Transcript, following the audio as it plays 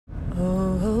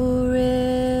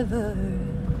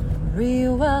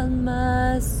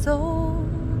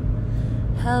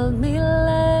Help me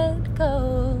let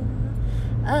go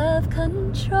of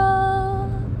control.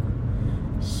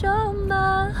 Show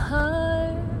my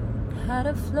heart how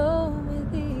to flow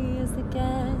with ease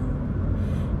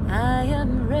again. I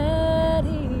am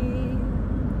ready,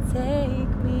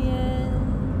 take me in.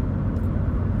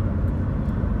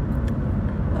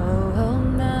 Oh,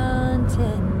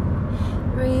 mountain,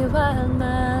 rewild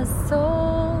my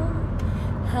soul.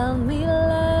 Help me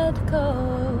let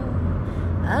go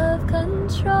of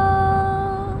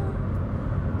control.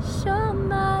 Show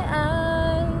my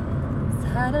eyes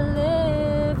how to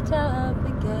lift up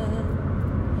again.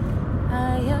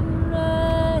 I am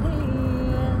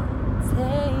ready,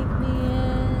 take me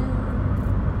in.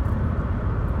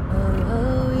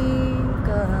 Oh,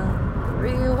 eagle,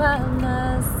 rewild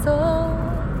my soul.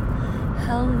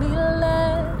 Help me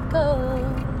let go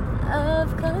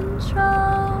of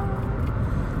control.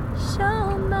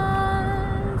 Show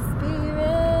my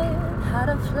spirit how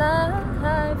to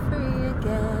fly free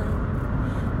again.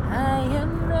 I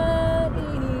am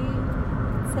ready,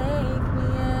 take me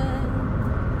in.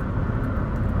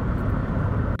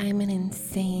 I'm an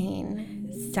insane,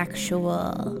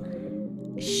 sexual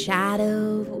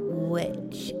shadow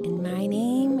witch, and my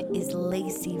name is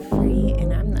Lacey Free,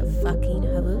 and I'm the fucking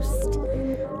host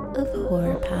of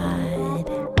Horror Pod.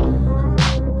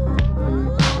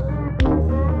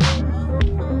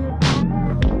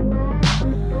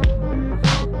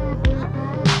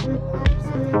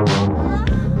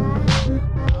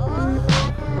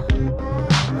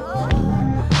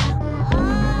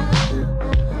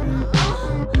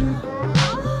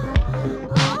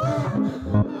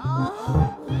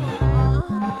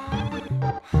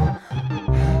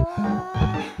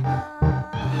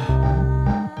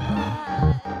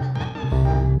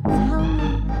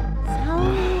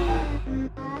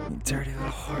 Dirty little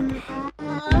whore.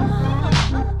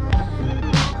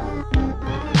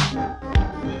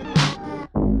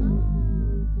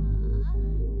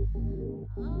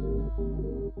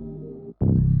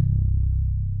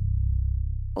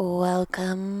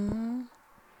 Welcome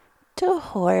to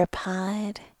Horror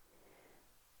Pod.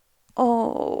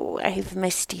 Oh, I've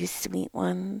missed you, sweet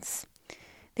ones.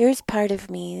 There's part of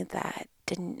me that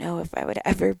didn't know if I would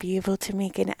ever be able to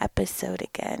make an episode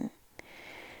again.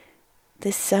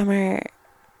 This summer,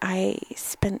 I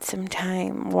spent some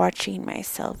time watching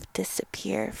myself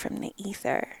disappear from the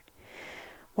ether,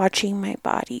 watching my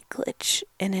body glitch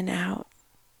in and out,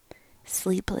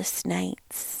 sleepless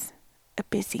nights, a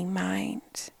busy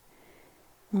mind,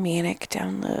 manic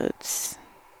downloads.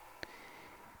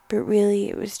 But really,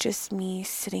 it was just me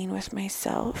sitting with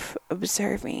myself,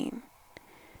 observing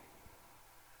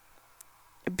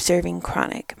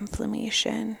chronic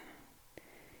inflammation,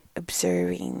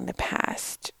 observing the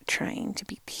past trying to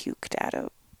be puked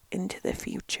out into the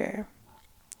future.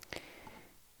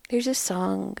 There's a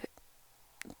song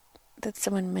that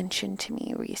someone mentioned to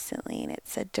me recently, and it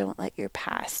said, "Don't let your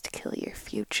past kill your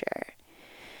future."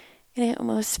 And it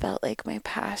almost felt like my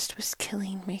past was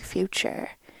killing my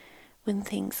future when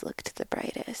things looked the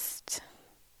brightest.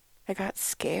 I got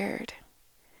scared.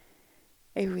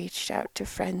 I reached out to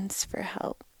friends for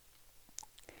help.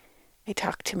 I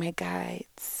talked to my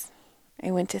guides.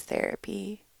 I went to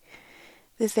therapy.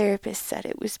 The therapist said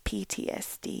it was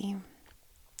PTSD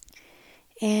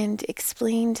and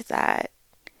explained that,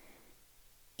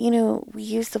 we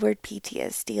use the word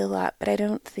PTSD a lot, but I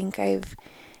don't think I've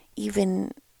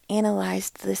even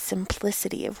analyzed the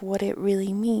simplicity of what it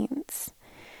really means.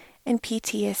 And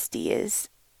PTSD is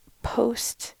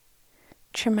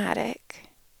post-traumatic.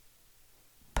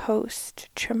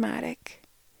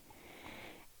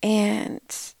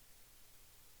 And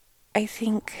I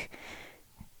think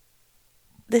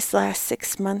this last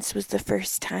 6 months was the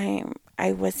first time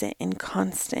I wasn't in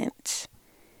constant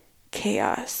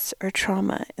chaos or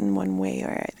trauma in one way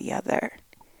or the other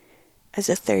as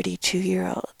a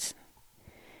 32-year-old.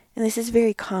 And this is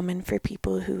very common for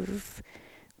people who've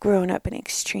grown up in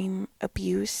extreme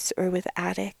abuse or with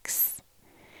addicts.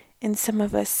 And some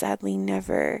of us sadly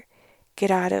never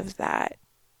get out of that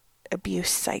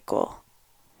abuse cycle.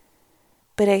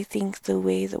 But I think the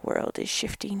way the world is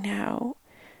shifting now,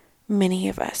 many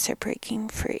of us are breaking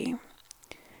free.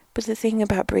 But the thing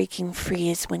about breaking free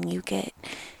is when you get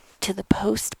to the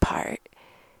post part,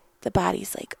 the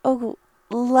body's like, oh,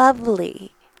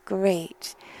 lovely,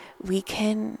 great. We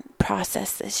can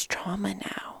process this trauma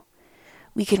now.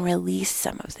 We can release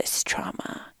some of this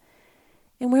trauma.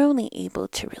 And we're only able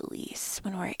to release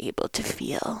when we're able to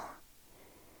feel.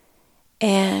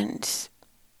 And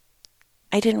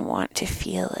I didn't want to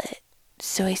feel it,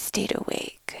 so I stayed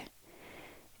awake.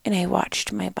 And I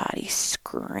watched my body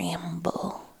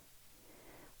scramble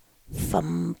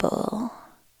fumble.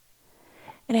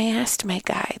 And I asked my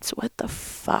guides, what the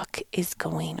fuck is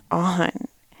going on?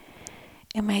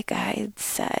 And my guides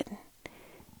said,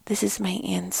 this is my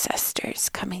ancestors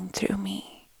coming through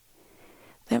me.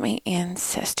 That my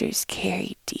ancestors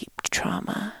carry deep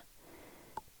trauma,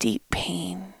 deep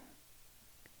pain,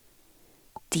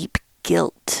 deep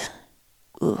guilt.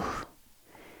 Ooh,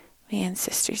 my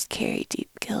ancestors carry deep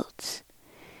guilt.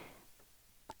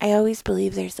 I always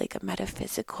believe there's like a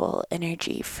metaphysical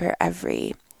energy for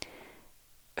every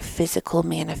physical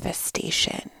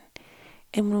manifestation.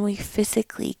 And when we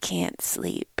physically can't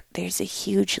sleep, there's a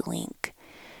huge link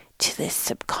to this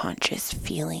subconscious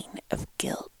feeling of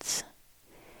guilt.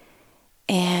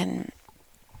 And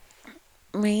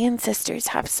my ancestors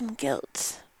have some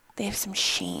guilt. They have some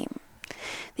shame.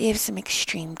 They have some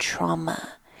extreme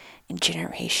trauma and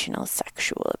generational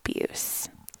sexual abuse,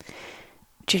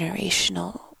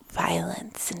 generational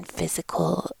violence and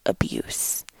physical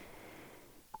abuse.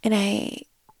 And I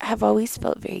have always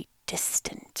felt very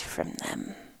distant from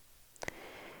them.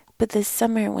 But this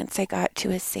summer, once I got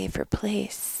to a safer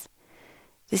place,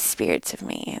 the spirits of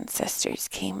my ancestors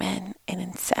came in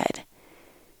and said,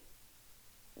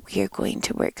 we are going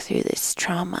to work through this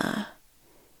trauma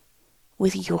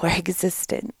with your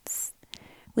existence,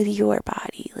 with your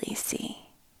body, Lacey.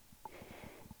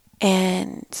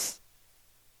 And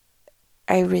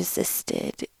I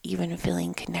resisted even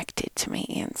feeling connected to my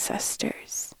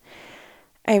ancestors.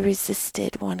 I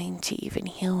resisted wanting to even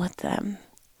heal with them.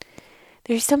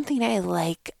 There's something I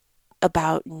like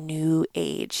about New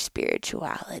Age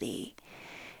spirituality,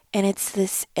 and it's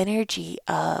this energy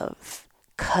of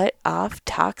cut off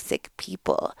toxic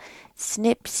people.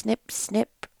 Snip, snip,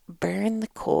 snip, burn the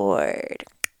cord.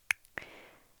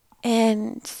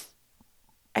 And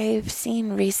I've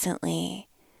seen recently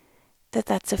that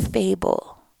that's a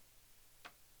fable.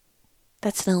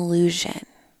 That's an illusion.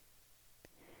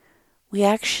 We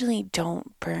actually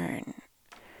don't burn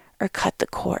or cut the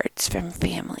cords from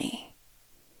family.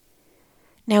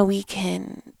 Now we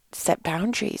can set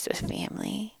boundaries with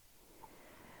family.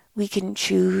 We can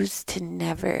choose to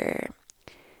never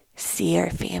see our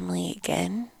family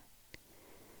again.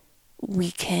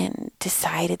 We can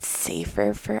decide it's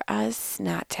safer for us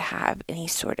not to have any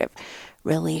sort of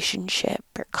relationship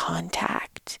or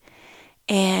contact.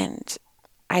 And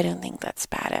I don't think that's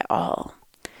bad at all.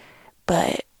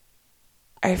 But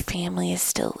our family is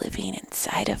still living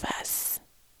inside of us.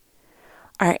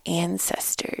 Our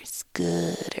ancestors,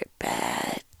 good or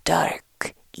bad,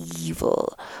 dark,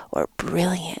 evil, or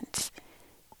brilliant,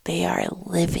 they are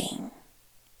living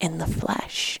in the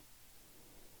flesh.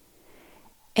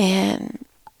 And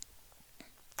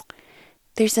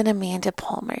there's an Amanda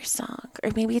Palmer song, or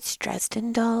maybe it's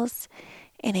Dresden Dolls,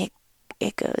 and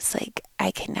it goes like, I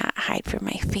cannot hide from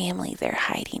my family, they're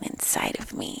hiding inside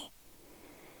of me.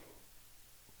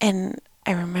 And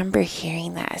I remember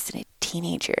hearing that as a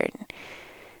teenager,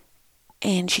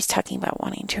 and she's talking about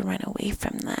wanting to run away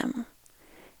from them,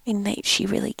 and that she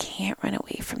really can't run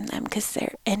away from them because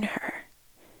they're in her.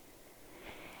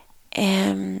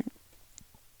 And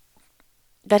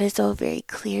that is all very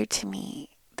clear to me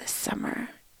this summer.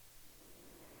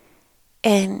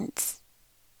 And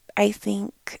I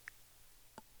think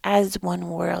as one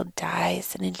world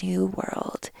dies and a new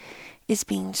world is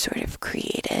being sort of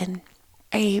created,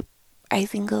 I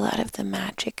think a lot of the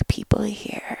magic people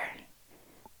here,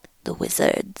 the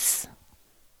wizards,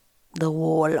 the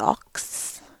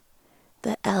warlocks,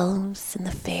 the elves and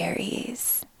the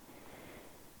fairies,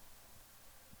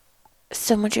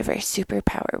 so much of our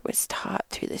superpower was taught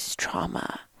through this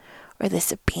trauma or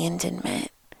this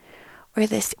abandonment or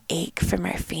this ache from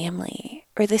our family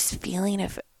or this feeling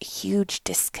of huge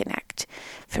disconnect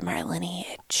from our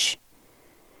lineage.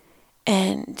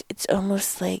 And it's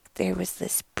almost like there was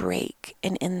this break,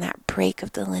 and in that break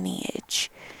of the lineage,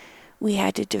 we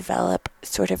had to develop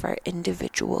sort of our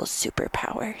individual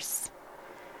superpowers.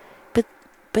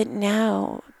 But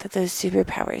now that those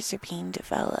superpowers are being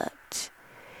developed,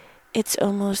 it's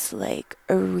almost like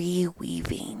a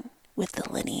reweaving with the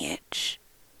lineage.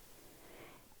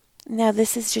 Now,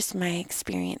 this is just my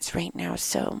experience right now,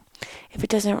 so if it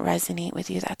doesn't resonate with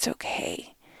you, that's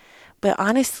okay. But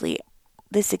honestly,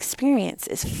 this experience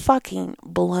is fucking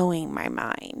blowing my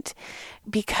mind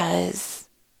because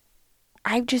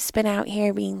I've just been out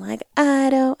here being like, I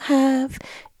don't have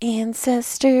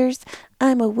ancestors.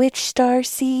 I'm a witch,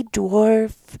 starseed,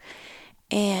 dwarf.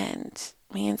 And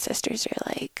my ancestors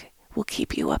are like, we'll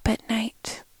keep you up at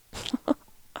night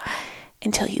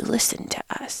until you listen to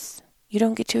us. You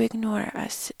don't get to ignore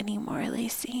us anymore,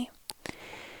 Lacey.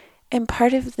 And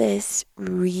part of this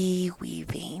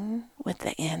reweaving with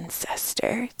the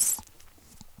ancestors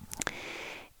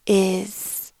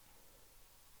is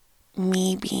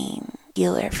me being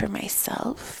healer for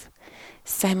myself,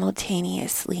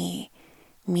 simultaneously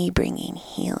me bringing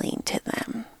healing to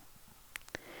them.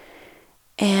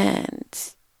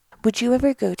 And would you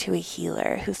ever go to a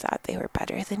healer who thought they were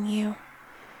better than you?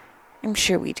 I'm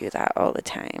sure we do that all the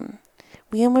time.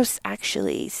 We almost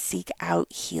actually seek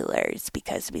out healers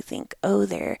because we think, oh,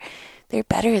 they're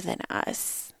better than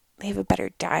us. They have a better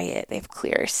diet. They have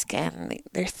clearer skin.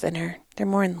 They're thinner. They're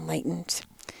more enlightened.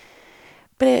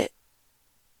 But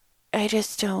I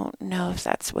just don't know if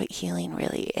that's what healing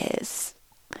really is.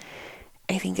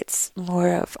 I think it's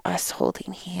more of us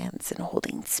holding hands and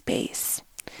holding space.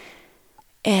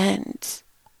 And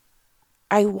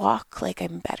I walk like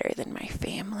I'm better than my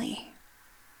family.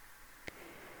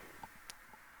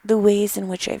 The ways in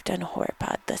which I've done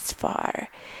Horpod thus far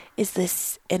is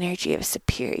this energy of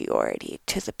superiority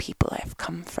to the people I've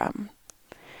come from.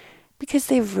 Because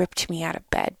they've ripped me out of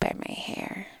bed by my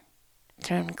hair,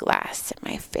 thrown glass at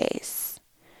my face,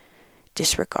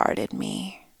 disregarded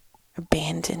me,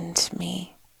 abandoned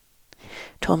me,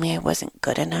 told me I wasn't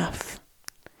good enough.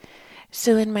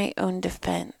 So in my own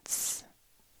defense,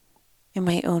 in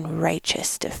my own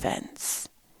righteous defense,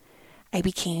 I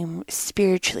became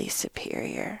spiritually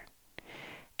superior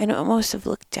and almost have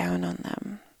looked down on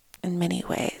them in many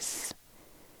ways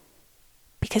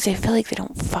because I feel like they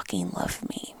don't fucking love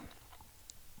me.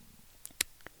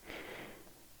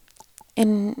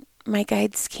 And my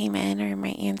guides came in, or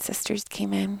my ancestors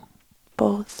came in,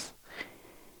 both,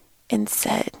 and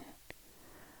said,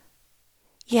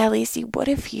 yeah, Lacey, what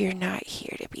if you're not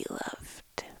here to be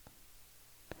loved?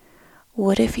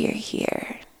 What if you're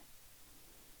here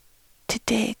to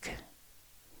dig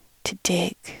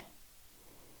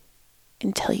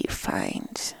until you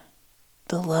find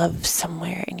the love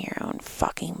somewhere in your own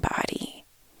fucking body?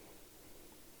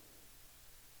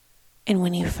 And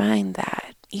when you find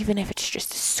that, even if it's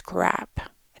just a scrap,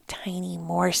 a tiny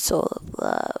morsel of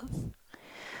love,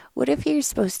 what if you're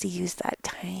supposed to use that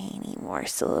tiny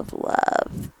morsel of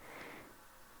love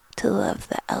to love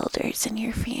the elders in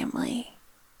your family?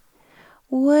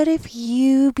 What if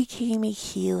you became a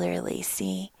healer,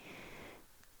 Lacey?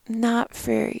 Not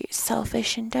for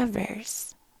selfish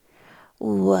endeavors.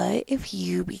 What if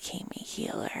you became a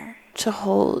healer to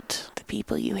hold the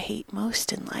people you hate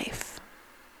most in life?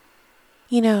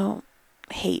 You know,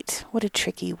 hate, what a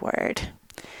tricky word.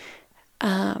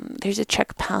 There's a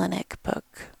Chuck Palahniuk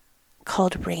book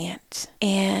called Rant,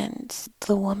 and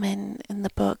the woman in the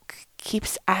book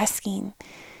keeps asking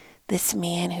this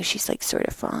man who she's like sort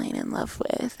of falling in love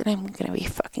with, and I'm gonna be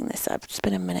fucking this up, it's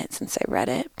been a minute since I read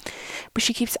it, but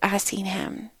she keeps asking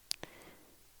him,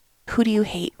 who do you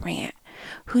hate, Rant?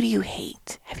 Who do you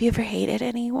hate? Have you ever hated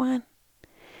anyone?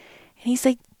 And he's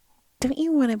like, don't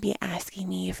you want to be asking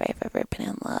me if I've ever been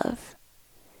in love?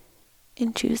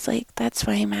 And she was like, that's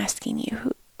why I'm asking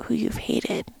you who you've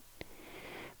hated.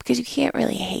 Because you can't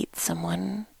really hate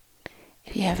someone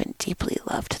if you haven't deeply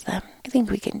loved them. I think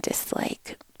we can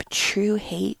dislike, but true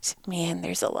hate, man,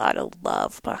 there's a lot of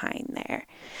love behind there.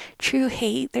 True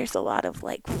hate, there's a lot of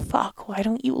like, fuck, why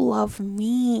don't you love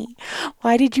me?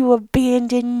 Why did you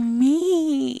abandon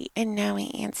me? And now my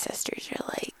ancestors are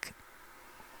like,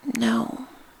 no.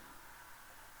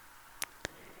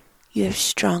 You have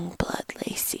strong blood,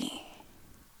 Lacey.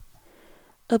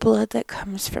 A blood that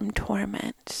comes from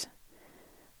torment.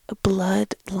 A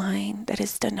bloodline that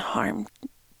has done harm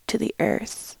to the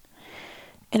earth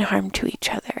and harm to each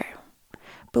other.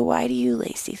 But why do you,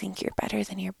 Lacey, think you're better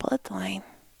than your bloodline?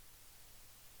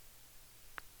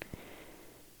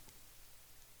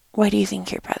 Why do you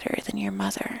think you're better than your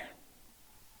mother?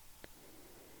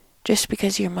 Just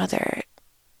because your mother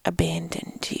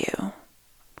abandoned you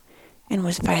and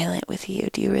was violent with you,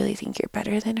 do you really think you're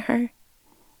better than her?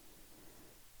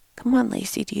 Come on,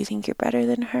 Lacey, do you think you're better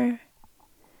than her?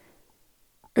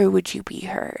 Or would you be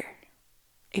her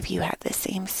if you had the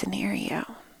same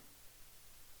scenario?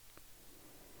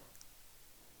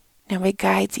 Now my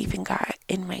guides even got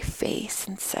in my face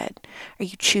and said, are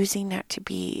you choosing not to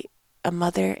be a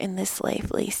mother in this life,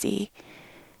 Lacey,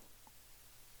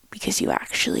 because you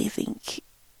actually think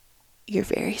you're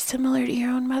very similar to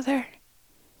your own mother?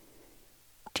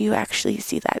 Do you actually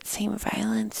see that same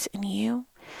violence in you?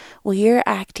 Well, you're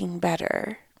acting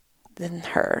better than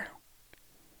her.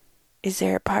 Is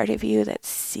there a part of you that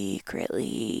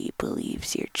secretly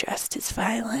believes you're just as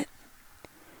violent?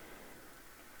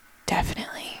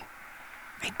 Definitely.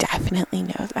 I definitely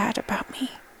know that about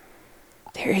me.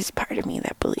 There is part of me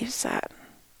that believes that.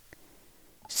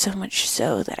 So much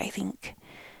so that I think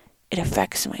it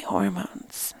affects my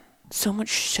hormones. So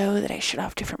much so that I shut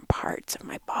off different parts of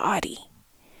my body.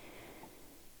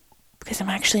 because I'm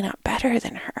actually not better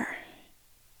than her.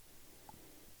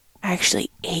 I actually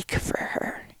ache for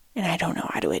her, and I don't know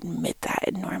how to admit that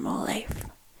in normal life.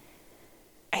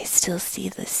 I still see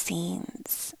the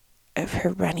scenes of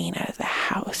her running out of the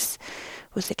house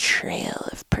with a trail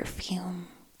of perfume.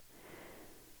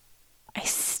 I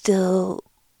still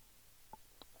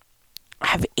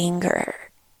have anger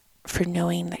for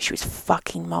knowing that she was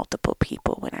fucking multiple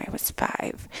people when I was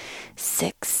 5,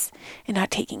 6, and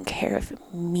not taking care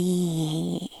of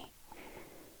me.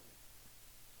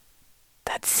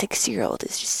 That 6-year-old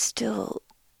is just still,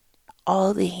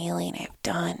 all the healing I've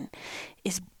done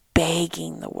is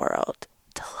begging the world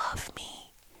to love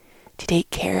me, to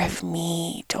take care of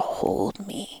me, to hold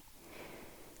me.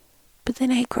 But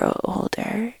then I grow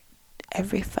older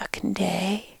every fucking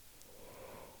day,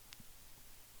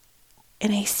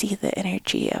 and I see the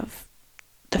energy of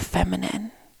the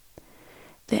feminine,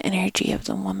 the energy of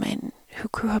the woman who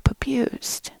grew up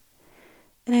abused.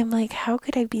 And I'm like, how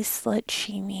could I be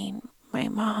slut-shaming my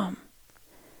mom?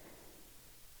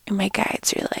 And my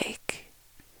guides are like,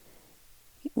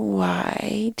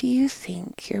 why do you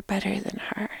think you're better than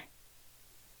her?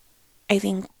 I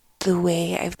think the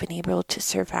way I've been able to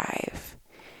survive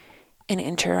and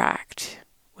interact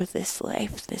with this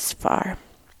life this far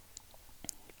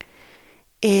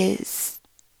is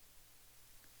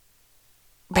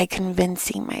by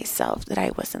convincing myself that I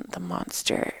wasn't the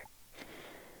monster.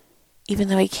 Even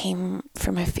though I came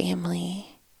from a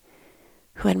family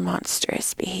who had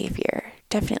monstrous behavior,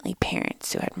 definitely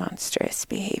parents who had monstrous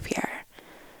behavior,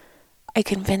 I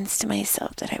convinced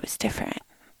myself that I was different,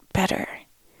 better,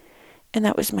 and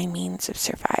that was my means of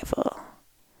survival.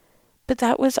 But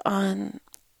that was on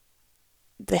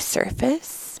the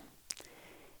surface,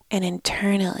 and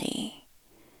internally,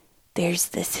 there's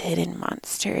this hidden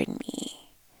monster in me.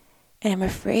 And I'm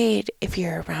afraid if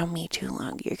you're around me too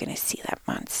long, you're going to see that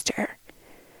monster.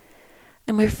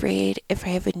 I'm afraid if I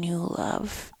have a new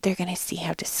love, they're going to see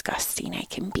how disgusting I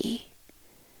can be,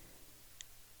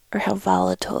 or how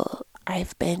volatile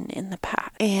I've been in the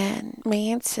past. And my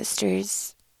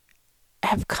ancestors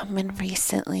have come in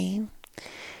recently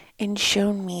and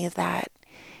shown me that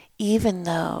even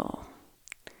though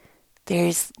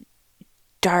there's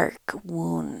dark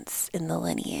wounds in the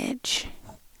lineage,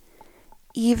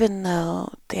 even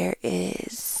though there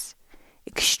is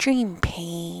extreme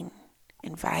pain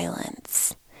and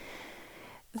violence,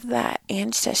 that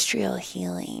ancestral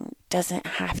healing doesn't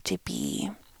have to be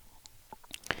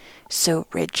so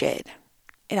rigid.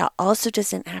 It also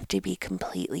doesn't have to be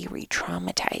completely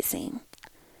re-traumatizing.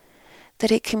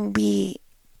 That it can be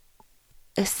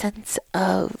a sense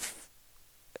of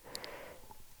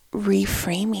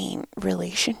reframing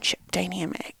relationship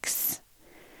dynamics.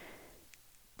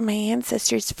 My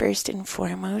ancestors, first and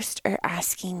foremost, are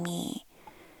asking me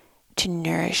to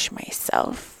nourish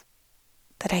myself,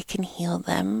 that I can heal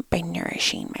them by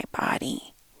nourishing my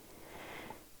body.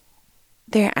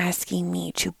 They're asking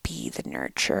me to be the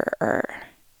nurturer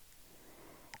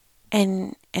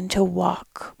and to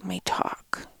walk my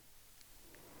talk.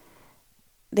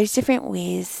 There's different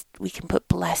ways we can put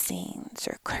blessings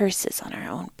or curses on our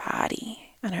own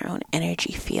body, on our own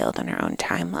energy field, on our own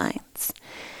timelines.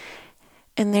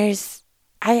 And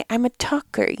I'm a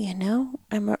talker, you know?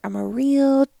 I'm a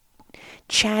real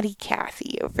chatty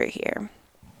Cathy over here.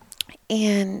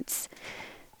 And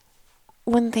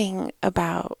one thing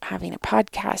about having a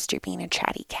podcast or being a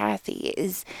chatty Cathy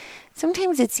is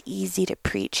sometimes it's easy to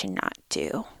preach and not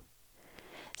do.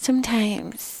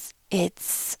 Sometimes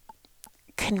it's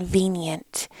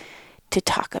convenient to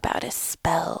talk about a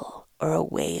spell or a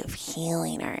way of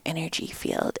healing our energy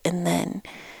field and then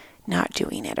not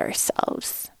doing it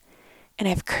ourselves. And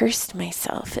I've cursed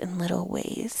myself in little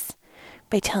ways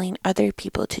by telling other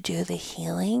people to do the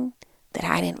healing that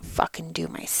I didn't fucking do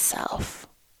myself.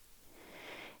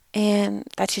 And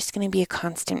that's just going to be a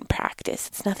constant practice.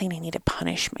 It's nothing I need to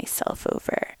punish myself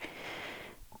over.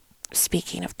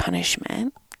 Speaking of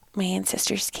punishment, my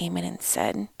ancestors came in and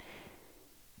said,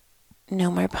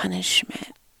 no more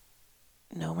punishment.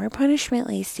 No more punishment,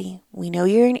 Lacey. We know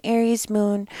you're an Aries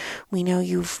moon. We know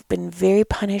you've been very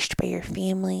punished by your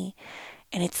family.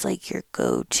 And it's like your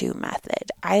go-to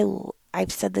method.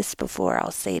 I've said this before.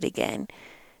 I'll say it again.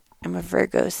 I'm a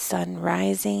Virgo sun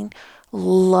rising.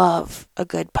 Love a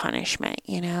good punishment,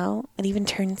 you know? It even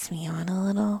turns me on a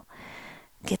little.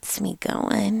 Gets me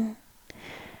going.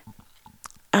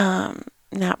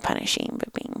 Not punishing,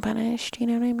 but being punished. You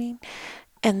know what I mean?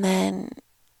 And then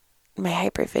my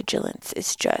hypervigilance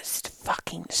is just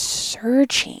fucking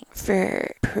searching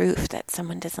for proof that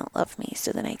someone doesn't love me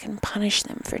so that I can punish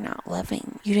them for not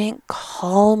loving. You didn't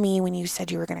call me when you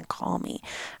said you were going to call me.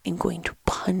 I'm going to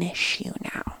punish you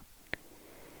now.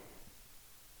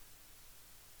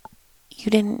 You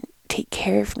didn't take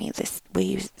care of me this way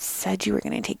you said you were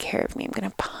going to take care of me. I'm going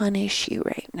to punish you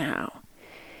right now.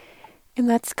 And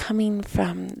that's coming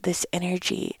from this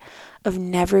energy of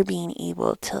never being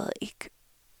able to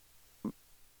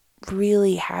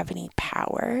really have any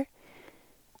power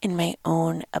in my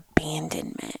own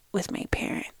abandonment with my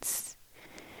parents.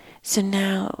 So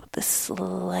now the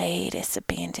slightest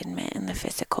abandonment in the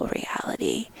physical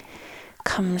reality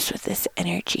comes with this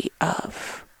energy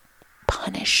of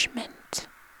punishment.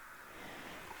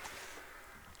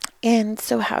 And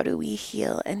so how do we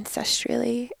heal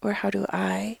ancestrally, or how do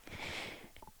I?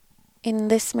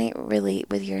 And this might relate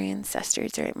with your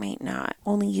ancestors, or it might not.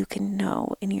 Only you can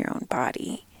know in your own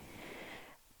body.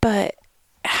 But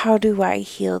how do I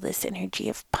heal this energy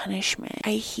of punishment?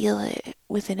 I heal it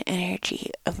with an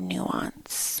energy of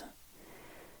nuance,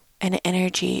 an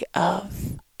energy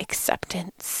of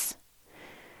acceptance,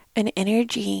 an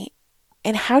energy.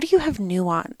 And how do you have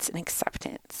nuance and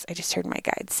acceptance? I just heard my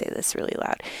guide say this really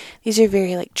loud. These are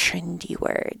very trendy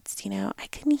words, I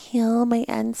can heal my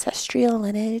ancestral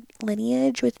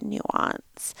lineage with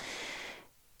nuance.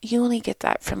 You only get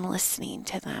that from listening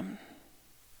to them.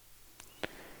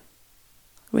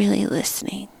 Really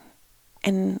listening.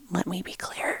 And let me be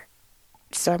clear,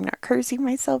 so I'm not cursing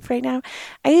myself right now.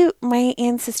 My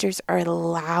ancestors are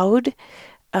loud.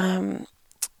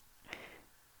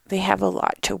 They have a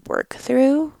lot to work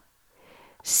through.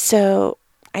 So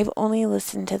I've only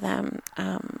listened to them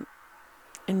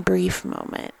in brief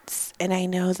moments. And I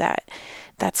know that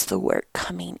that's the work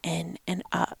coming in and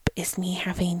up, is me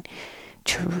having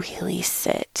to really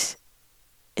sit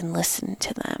and listen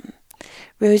to them.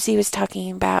 Rosie was talking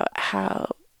about how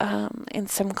in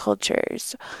some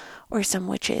cultures or some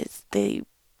witches, they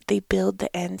build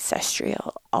the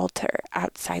ancestral altar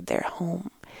outside their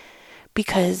home,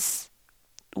 because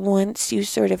once you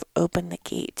sort of open the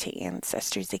gate to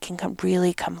ancestors, they can come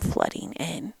flooding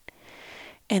in.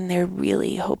 And they're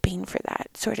really hoping for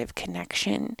that sort of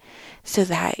connection so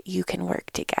that you can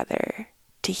work together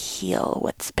to heal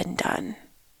what's been done.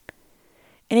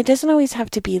 And it doesn't always have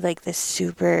to be this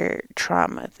super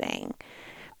trauma thing.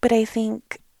 But I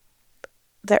think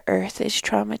the earth is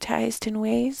traumatized in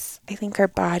ways. I think our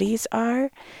bodies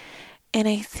are. And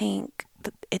I think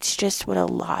it's just what a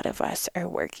lot of us are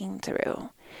working through.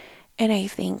 And I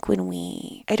think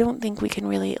I don't think we can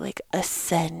really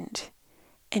ascend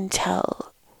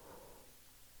until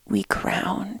we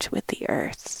ground with the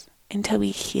earth, until we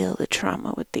heal the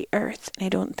trauma with the earth. And I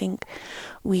don't think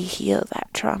we heal that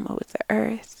trauma with the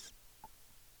earth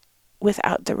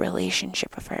without the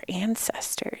relationship of our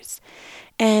ancestors.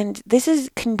 And this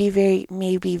can be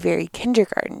maybe very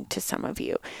kindergarten to some of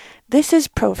you. This is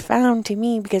profound to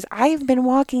me, because I've been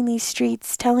walking these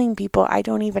streets telling people I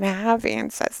don't even have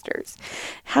ancestors.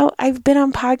 How I've been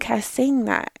on podcasts saying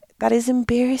that. That is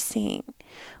embarrassing.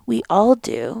 We all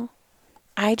do.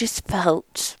 I just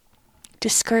felt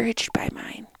discouraged by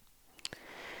mine.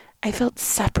 I felt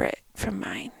separate from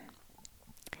mine.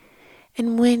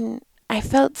 And when I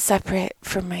felt separate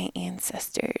from my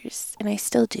ancestors, and I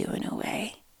still do in a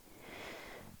way,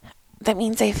 that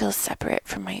means I feel separate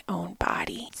from my own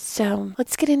body. So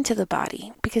let's get into the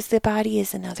body, because the body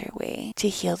is another way to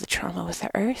heal the trauma with the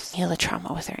earth, heal the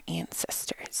trauma with our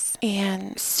ancestors.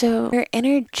 And so our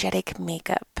energetic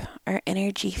makeup, our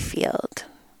energy field,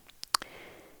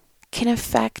 can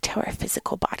affect how our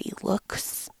physical body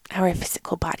looks, how our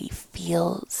physical body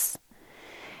feels.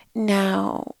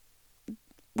 Now,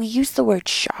 we use the word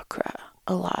chakra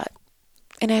a lot,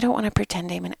 and I don't want to pretend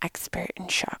I'm an expert in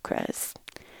chakras.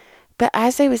 But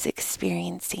as I was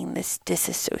experiencing this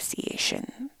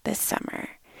disassociation this summer,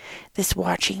 this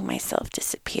watching myself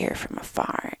disappear from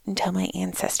afar until my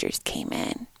ancestors came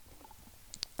in,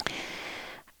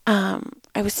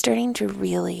 I was starting to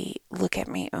really look at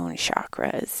my own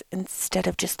chakras instead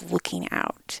of just looking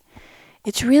out.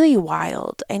 It's really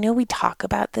wild. I know we talk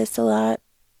about this a lot,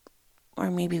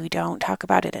 or maybe we don't talk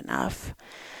about it enough,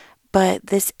 but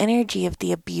this energy of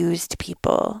the abused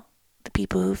people, the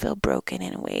people who feel broken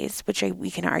in ways, which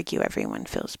we can argue everyone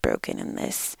feels broken in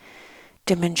this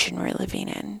dimension we're living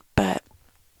in, but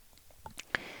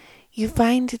you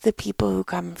find the people who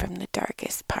come from the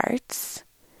darkest parts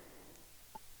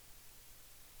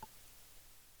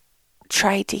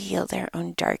try to heal their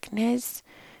own darkness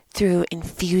through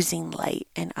infusing light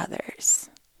in others.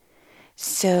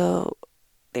 So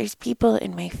there's people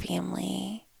in my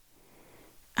family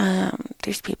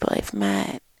There's people I've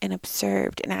met and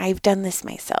observed, and I've done this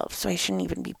myself, so I shouldn't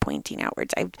even be pointing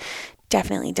outwards. I've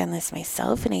definitely done this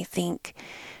myself, and I think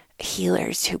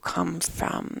healers who come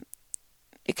from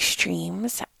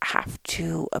extremes have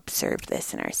to observe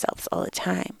this in ourselves all the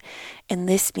time. And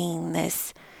this being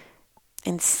this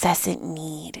incessant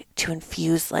need to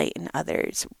infuse light in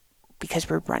others because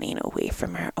we're running away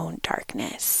from our own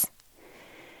darkness.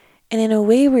 And in a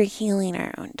way, we're healing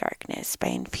our own darkness by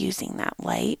infusing that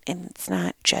light. And it's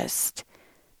not just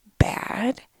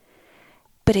bad,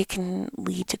 but it can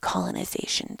lead to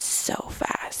colonization so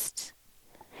fast.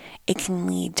 It can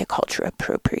lead to cultural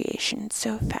appropriation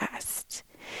so fast.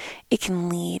 It can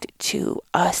lead to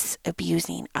us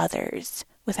abusing others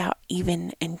without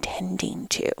even intending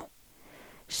to.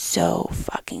 So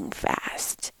fucking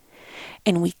fast.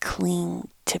 And we cling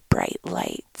to bright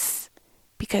lights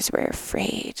because we're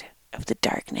afraid of the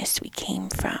darkness we came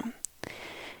from.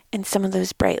 And some of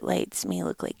those bright lights may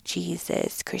look like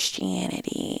Jesus,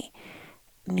 Christianity,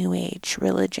 New Age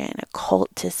religion,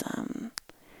 occultism,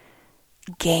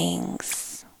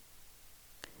 gangs,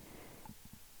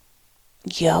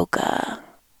 yoga,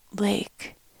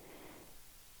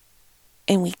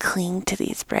 and we cling to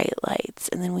these bright lights,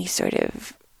 and then we sort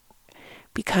of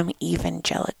become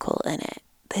evangelical in it.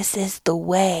 This is the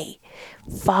way.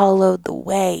 Follow the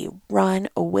way. Run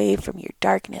away from your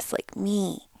darkness like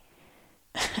me.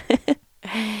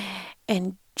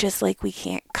 And just like we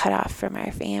can't cut off from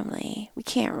our family, we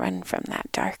can't run from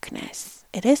that darkness.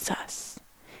 It is us.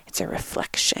 It's a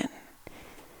reflection.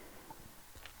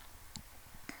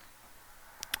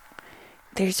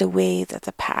 There's a way that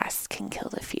the past can kill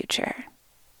the future.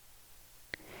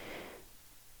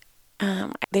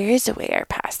 There is a way our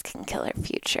past can kill our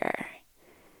future.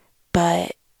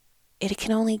 But it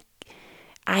can only,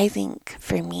 I think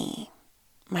for me,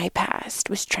 my past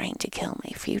was trying to kill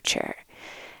my future.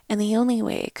 And the only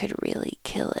way it could really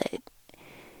kill it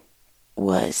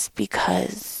was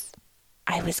because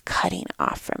I was cutting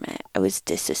off from it. I was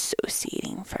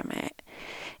disassociating from it.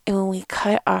 And when we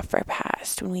cut off our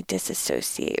past, when we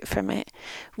disassociate from it,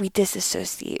 we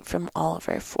disassociate from all of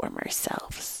our former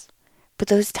selves. But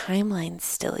those timelines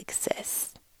still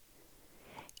exist.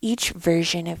 Each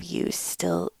version of you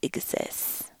still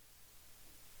exists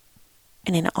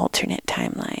in an alternate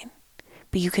timeline.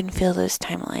 But you can feel those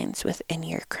timelines within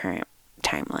your current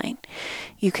timeline.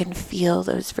 You can feel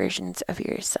those versions of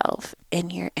yourself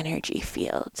in your energy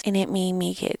fields. And it may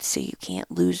make it so you can't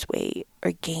lose weight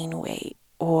or gain weight,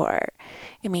 or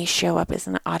it may show up as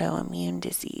an autoimmune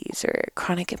disease or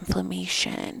chronic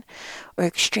inflammation or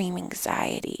extreme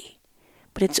anxiety.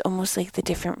 But it's almost like the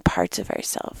different parts of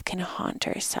ourselves can haunt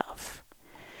ourselves.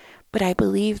 But I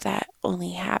believe that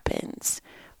only happens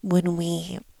when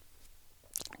we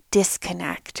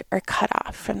disconnect or cut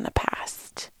off from the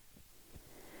past.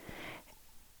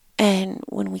 And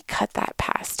when we cut that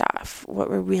past off, what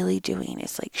we're really doing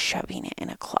is like shoving it in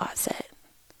a closet.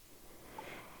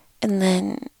 And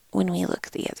then when we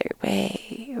look the other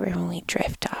way, or when we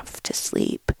drift off to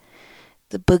sleep,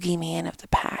 the boogeyman of the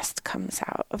past comes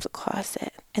out of the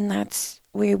closet. And that's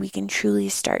where we can truly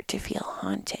start to feel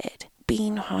haunted.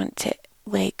 Being haunted,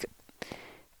 like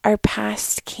our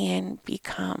past can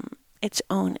become its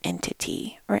own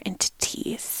entity or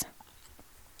entities.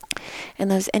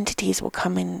 And those entities will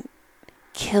come and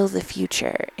kill the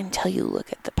future until you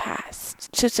look at the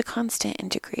past. So it's a constant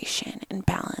integration and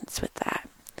balance with that.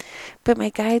 But my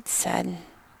guide said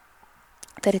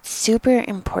that it's super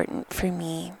important for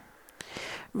me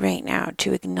right now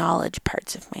to acknowledge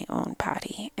parts of my own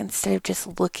body instead of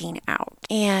just looking out.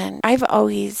 And I've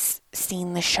always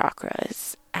seen the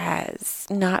chakras as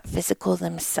not physical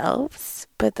themselves,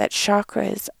 but that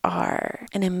chakras are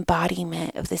an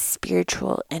embodiment of the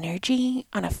spiritual energy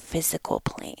on a physical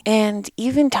plane. And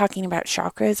even talking about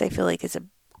chakras, I feel like is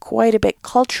quite a bit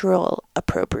cultural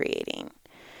appropriating.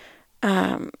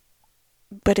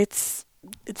 But it's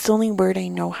the only word I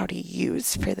know how to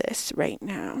use for this right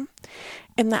now.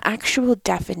 And the actual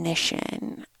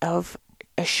definition of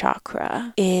a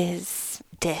chakra is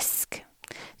disc.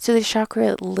 So the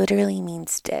chakra literally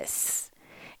means discs.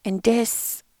 And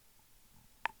discs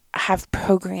have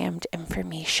programmed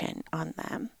information on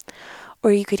them.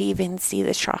 Or you could even see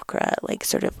the chakra like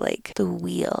sort of like the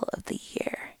wheel of the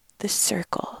year, the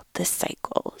circle, the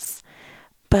cycles.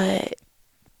 But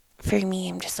for me,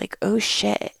 I'm just like, oh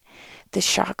shit, the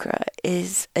chakra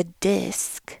is a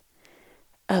disc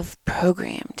of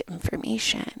programmed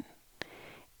information.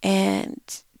 And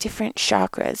different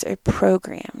chakras are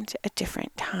programmed at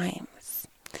different times.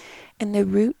 And the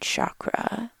root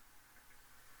chakra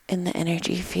in the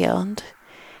energy field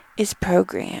is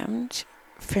programmed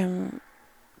from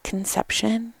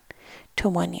conception to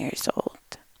 1 year old.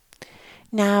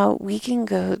 Now, we can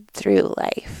go through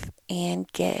life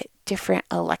and get different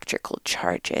electrical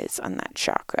charges on that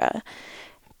chakra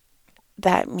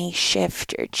that may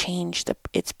shift or change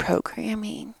its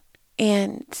programming.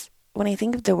 And when I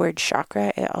think of the word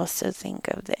chakra, I also think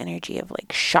of the energy of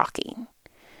like shocking,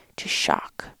 to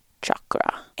shock,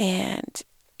 chakra. And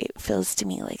it feels to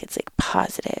me like it's like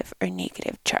positive or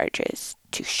negative charges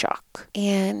to shock.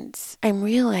 And I'm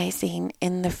realizing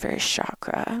in the first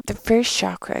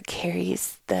chakra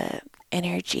carries the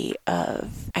energy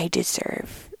of I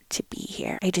deserve to be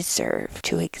here. I deserve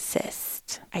to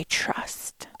exist. I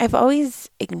trust. I've always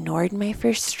ignored my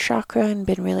first chakra and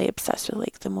been really obsessed with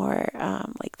like the more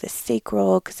like the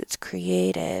sacral, because it's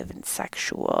creative and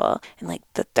sexual, and like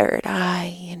the third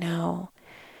eye, you know.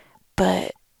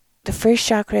 But the first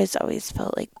chakra has always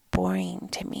felt like boring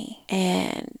to me.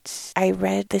 And I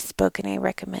read this book and I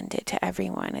recommend it to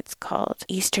everyone. It's called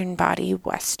Eastern Body,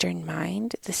 Western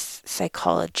Mind, the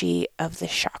psychology of the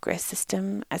chakra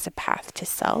system as a path to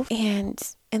self. And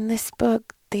in this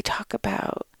book, they talk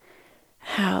about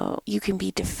how you can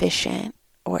be deficient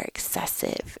or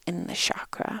excessive in the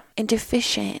chakra. And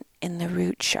deficient in the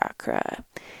root chakra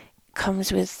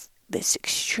comes with this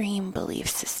extreme belief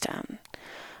system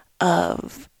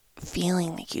of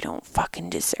feeling like you don't fucking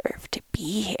deserve to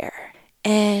be here.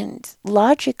 And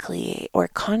logically or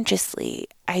consciously,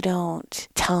 I don't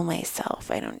tell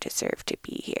myself I don't deserve to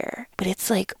be here. But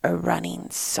it's like a running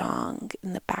song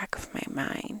in the back of my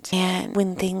mind. And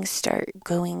when things start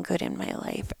going good in my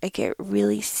life, I get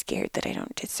really scared that I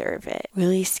don't deserve it.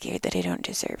 Really scared that I don't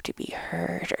deserve to be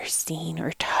heard or seen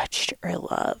or touched or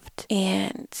loved.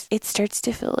 And it starts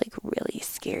to feel like really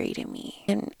scary to me.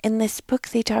 And in this book,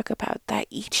 they talk about that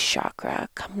each chakra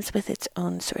comes with its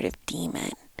own sort of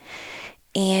demon.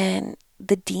 And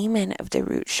the demon of the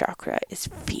root chakra is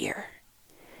fear.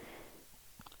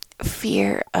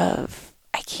 Fear of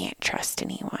I can't trust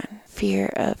anyone.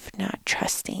 Fear of not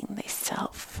trusting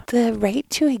thyself. The right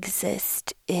to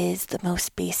exist is the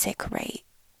most basic right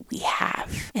we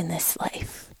have in this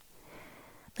life.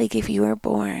 Like if you were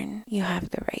born, you have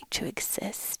the right to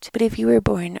exist. But if you were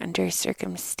born under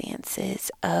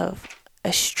circumstances of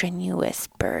a strenuous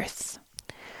birth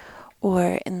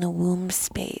or in the womb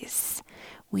space,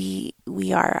 we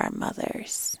are our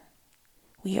mothers.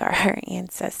 We are our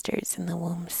ancestors in the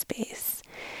womb space.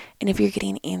 And if you're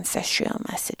getting ancestral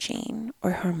messaging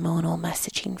or hormonal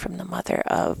messaging from the mother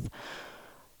of,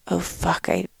 oh fuck,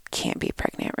 I can't be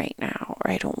pregnant right now,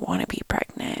 or I don't want to be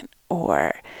pregnant,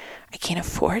 or I can't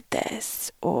afford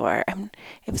this, or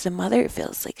if the mother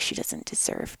feels like she doesn't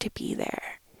deserve to be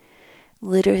there,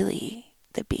 literally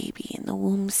the baby in the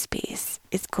womb space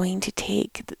is going to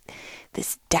take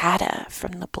this data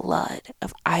from the blood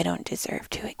of I don't deserve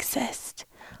to exist.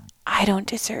 I don't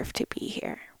deserve to be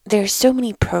here. There are so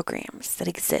many programs that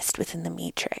exist within the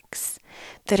matrix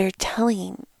that are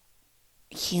telling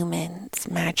humans,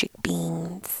 magic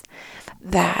beings,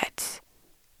 that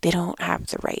they don't have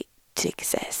the right to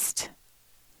exist.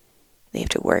 They have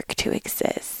to work to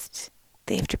exist.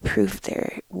 They have to prove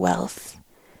their wealth,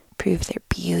 prove their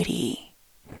beauty,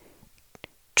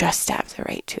 just to have the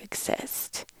right to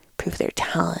exist, prove their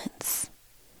talents.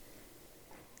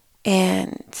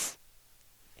 And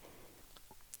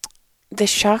the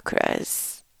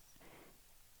chakras,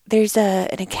 there's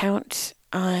an account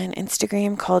on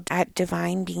Instagram called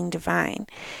 @DivineBeingDivine.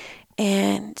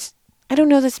 And I don't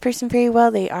know this person very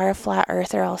well. They are a flat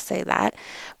earther, I'll say that.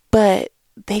 But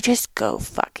they just go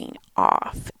fucking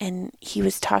off. And he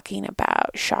was talking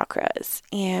about chakras.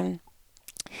 And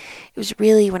it was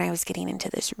really when I was getting into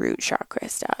this root chakra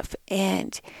stuff.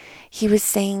 And he was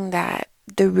saying that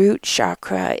the root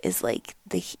chakra is like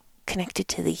connected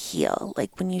to the heel.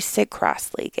 Like when you sit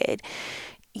cross-legged,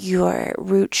 your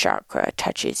root chakra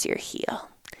touches your heel.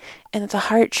 And the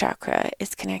heart chakra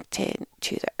is connected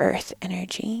to the earth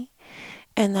energy.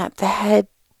 And that the head,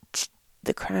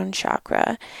 the crown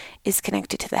chakra, is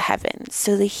connected to the heavens.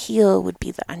 So the heel would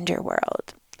be the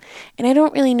underworld. And I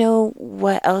don't really know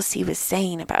what else he was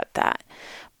saying about that.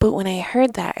 But when I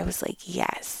heard that, I was like,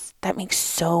 yes, that makes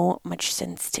so much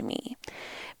sense to me.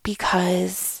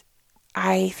 Because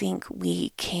I think we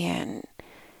can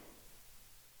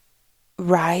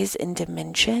rise in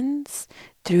dimensions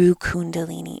through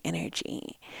Kundalini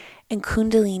energy. And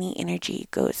Kundalini energy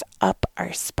goes up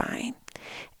our spine.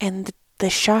 And the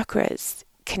chakras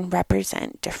can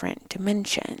represent different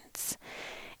dimensions.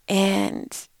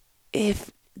 And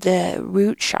if the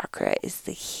root chakra is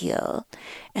the heel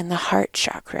and the heart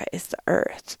chakra is the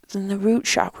earth, then the root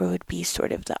chakra would be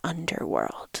sort of the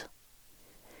underworld.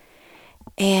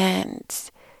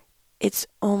 And It's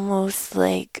almost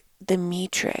like the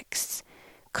Matrix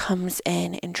comes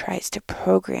in and tries to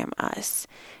program us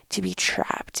to be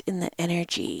trapped in the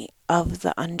energy of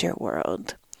the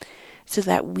underworld so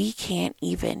that we can't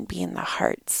even be in the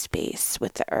heart space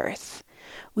with the earth.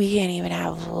 We can't even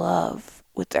have love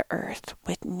with the earth,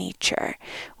 with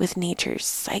nature's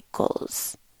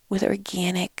cycles, with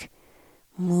organic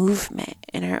movement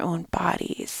in our own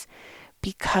bodies,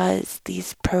 because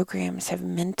these programs have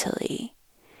mentally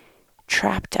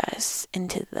trapped us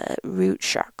into the root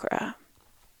chakra,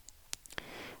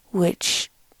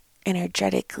 which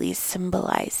energetically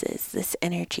symbolizes this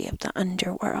energy of the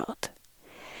underworld.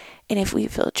 And if we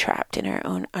feel trapped in our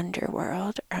own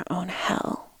underworld, our own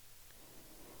hell,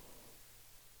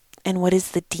 and what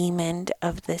is the demon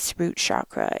of this root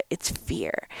chakra? It's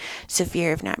fear. So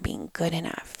fear of not being good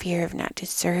enough, fear of not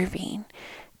deserving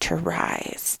to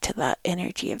rise to the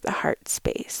energy of the heart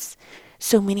space.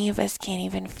 So many of us can't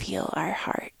even feel our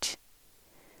heart.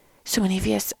 So many of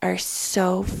us are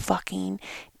so fucking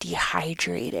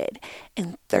dehydrated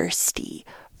and thirsty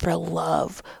for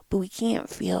love, but we can't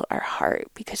feel our heart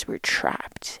because we're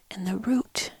trapped in the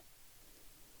root.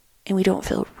 And we don't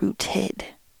feel rooted.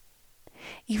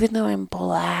 Even though I'm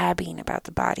blabbing about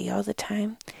the body all the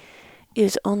time, it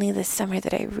was only this summer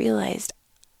that I realized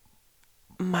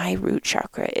my root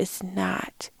chakra is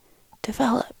not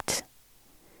developed.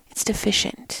 It's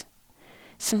deficient.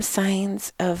 Some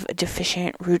signs of a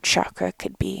deficient root chakra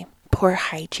could be poor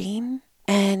hygiene.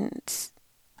 And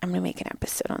I'm going to make an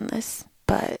episode on this.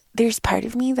 But there's part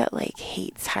of me that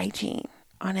hates hygiene,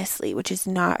 honestly, which is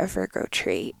not a Virgo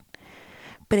trait.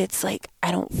 But it's I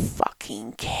don't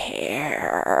fucking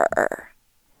care.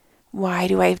 Why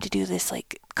do I have to do this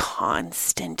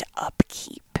constant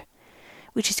upkeep?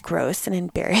 Which is gross and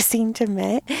embarrassing to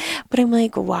admit. But I'm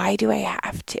why do I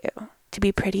have to? To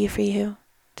be pretty for you?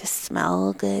 To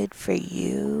smell good for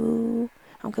you?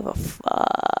 I don't give a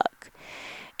fuck.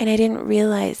 And I didn't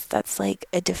realize that's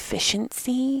a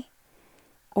deficiency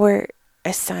or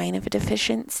a sign of a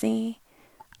deficiency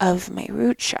of my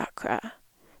root chakra.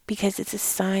 Because it's a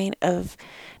sign of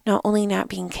not only not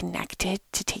being connected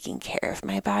to taking care of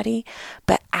my body,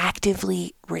 but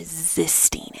actively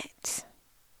resisting it.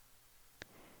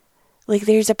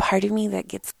 There's a part of me that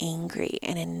gets angry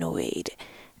and annoyed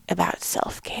about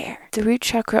self-care. The root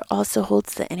chakra also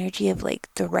holds the energy of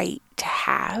the right to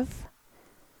have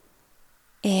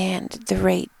and the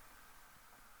right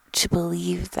to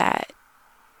believe that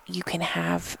you can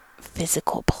have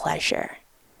physical pleasure.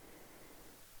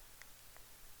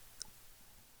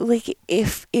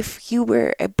 If you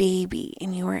were a baby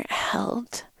and you weren't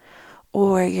held,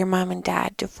 or your mom and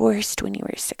dad divorced when you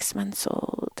were 6 months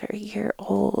old or a year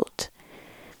old,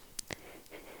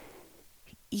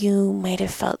 you might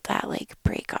have felt that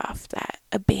break off, that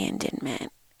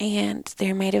abandonment, and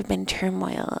there might have been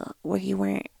turmoil where you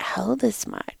weren't held as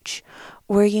much,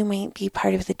 or you might be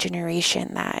part of the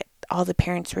generation that all the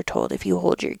parents were told, if you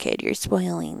hold your kid, you're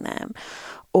spoiling them,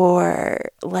 or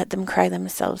let them cry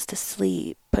themselves to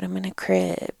sleep, put them in a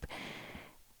crib.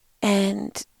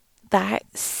 And that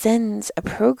sends a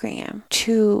program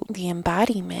to the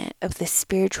embodiment of the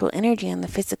spiritual energy on the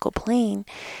physical plane.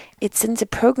 It sends a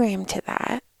program to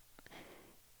that.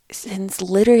 It sends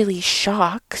literally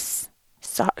shocks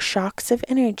of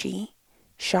energy.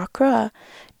 Chakra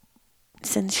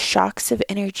sends shocks of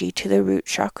energy to the root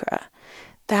chakra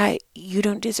that you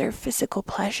don't deserve physical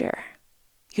pleasure.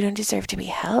 You don't deserve to be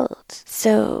held.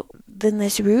 So then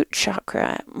this root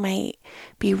chakra might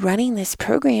be running this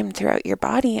program throughout your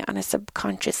body on a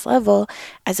subconscious level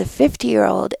as a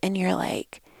 50-year-old, and you're I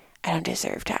don't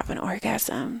deserve to have an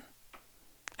orgasm.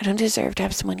 I don't deserve to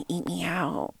have someone eat me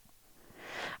out.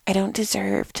 I don't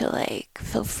deserve to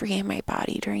feel free in my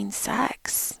body during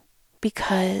sex.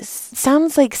 Because it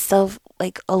sounds a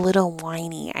little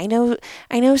whiny. I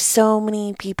know so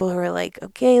many people who are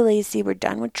okay, Lacey, we're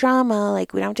done with trauma.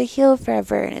 We don't have to heal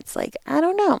forever. And it's I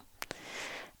don't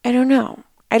know.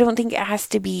 I don't think it has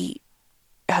to be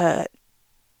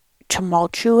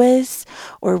tumultuous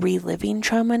or reliving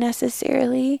trauma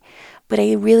necessarily. But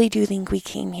I really do think we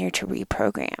came here to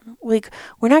reprogram. We're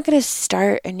not going to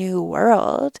start a new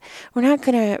world. We're not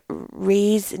going to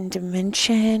raise in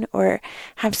dimension or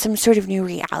have some sort of new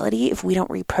reality if we don't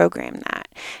reprogram that.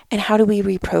 And how do we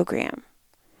reprogram?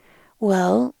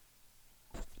 Well,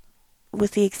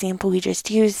 with the example we just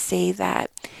used, say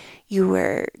that you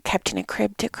were kept in a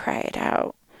crib to cry it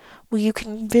out. Well, you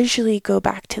can visually go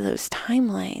back to those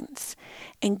timelines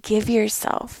and give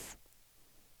yourself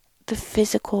the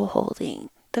physical holding,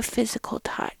 the physical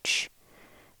touch,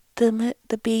 the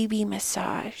baby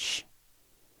massage,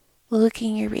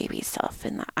 looking your baby self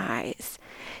in the eyes.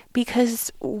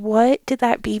 Because what did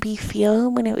that baby feel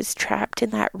when it was trapped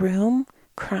in that room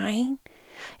crying?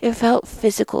 It felt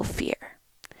physical fear.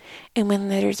 And when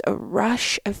there's a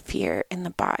rush of fear in the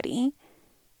body,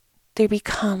 there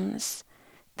becomes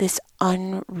this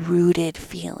unrooted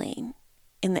feeling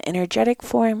in the energetic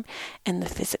form and the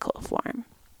physical form.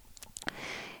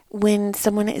 When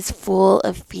someone is full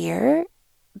of fear,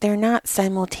 they're not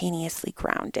simultaneously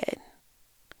grounded.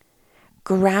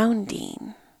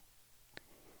 Grounding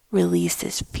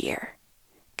releases fear.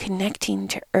 Connecting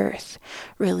to earth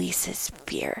releases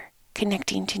fear.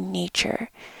 Connecting to nature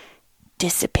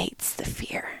dissipates the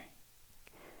fear.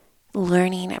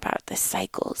 Learning about the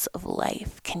cycles of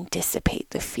life can dissipate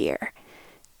the fear.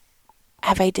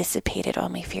 Have I dissipated all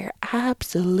my fear?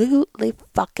 Absolutely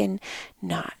fucking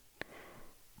not.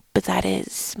 But that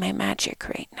is my magic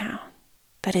right now.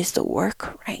 That is the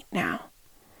work right now.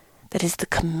 That is the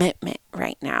commitment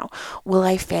right now. Will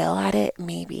I fail at it?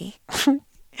 Maybe.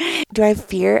 Do I have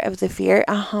fear of the fear?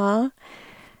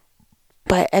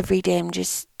 But every day I'm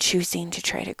just choosing to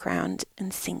try to ground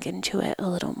and sink into it a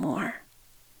little more.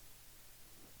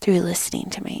 Through listening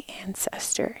to my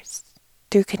ancestors.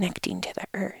 Through connecting to the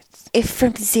earth. If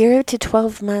from 0 to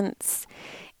 12 months,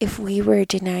 if we were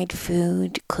denied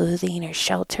food, clothing, or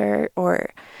shelter,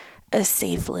 or a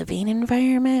safe living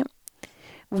environment,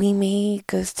 we may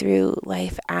go through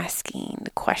life asking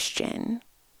the question,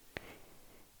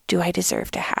 do I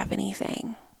deserve to have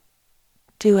anything?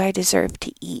 Do I deserve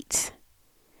to eat?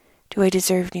 Do I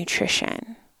deserve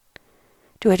nutrition?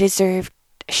 Do I deserve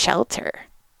shelter?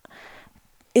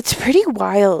 It's pretty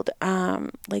wild,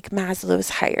 like Maslow's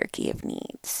hierarchy of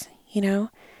needs,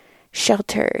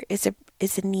 Shelter is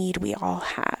a need we all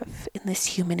have in this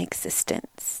human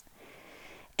existence.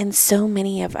 And so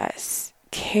many of us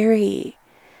carry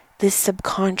this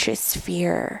subconscious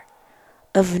fear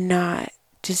of not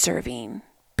deserving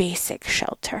basic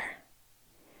shelter.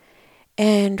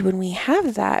 And when we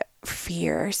have that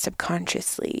fear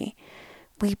subconsciously,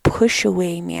 we push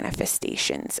away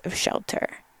manifestations of shelter.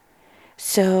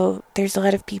 So there's a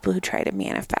lot of people who try to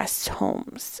manifest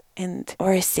homes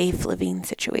or a safe living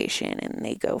situation, and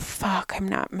they go, fuck, I'm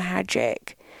not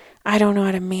magic. I don't know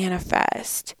how to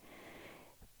manifest.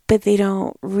 But they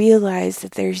don't realize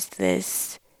that there's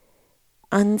this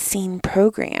unseen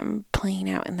program playing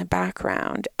out in the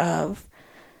background of,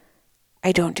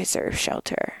 I don't deserve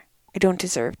shelter. I don't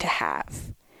deserve to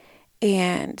have.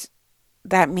 And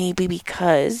that may be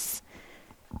because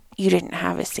you didn't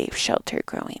have a safe shelter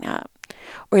growing up.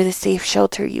 Or the safe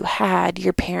shelter you had,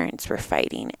 your parents were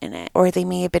fighting in it. Or they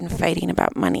may have been fighting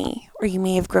about money. Or you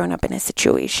may have grown up in a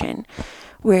situation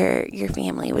where your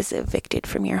family was evicted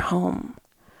from your home.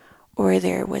 Or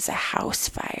there was a house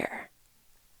fire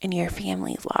and your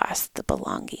family lost the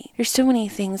belonging. There's so many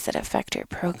things that affect our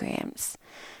programs.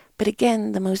 But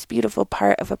again, the most beautiful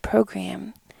part of a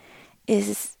program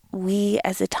is we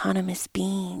as autonomous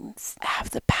beings have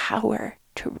the power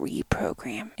to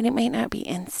reprogram. And it might not be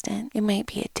instant. It might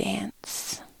be a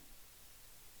dance.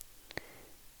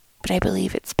 But I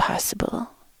believe it's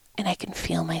possible. And I can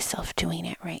feel myself doing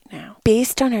it right now.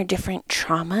 Based on our different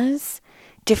traumas,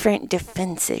 different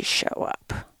defenses show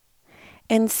up.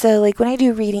 And so like when I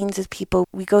do readings with people,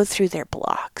 we go through their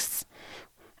blocks.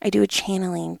 I do a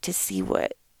channeling to see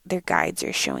what their guides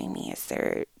are showing me as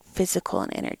their physical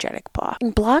and energetic block.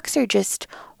 And blocks are just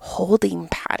holding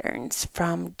patterns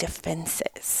from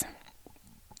defenses.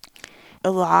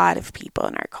 A lot of people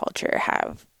in our culture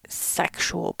have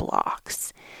sexual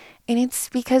blocks. And it's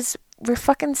because we're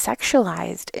fucking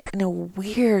sexualized in a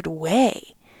weird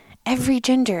way. Every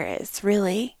gender is,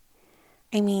 really.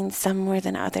 I mean, some more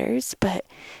than others, but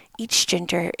each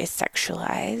gender is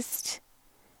sexualized.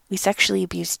 We sexually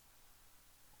abuse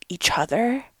each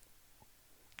other.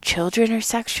 Children are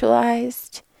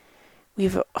sexualized. We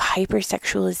have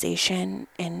hypersexualization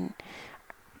in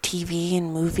TV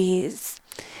and movies.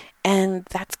 And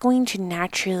that's going to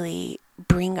naturally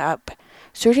bring up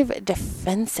sort of a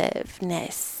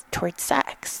defensiveness towards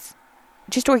sex.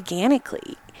 Just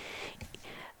organically.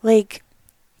 Like,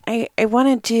 I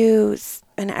want to do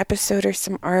an episode or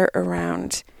some art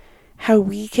around how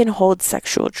we can hold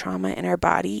sexual trauma in our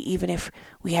body even if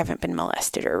we haven't been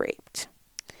molested or raped.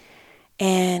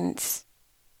 And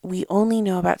we only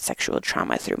know about sexual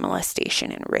trauma through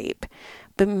molestation and rape,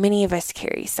 but many of us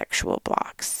carry sexual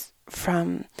blocks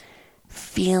from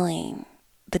feeling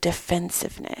the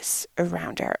defensiveness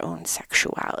around our own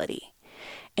sexuality.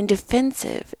 And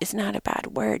defensive is not a bad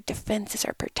word. Defense is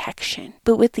our protection.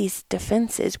 But with these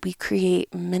defenses, we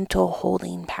create mental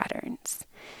holding patterns.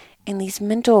 And these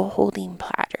mental holding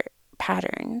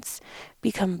patterns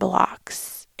become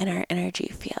blocks in our energy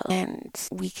field. And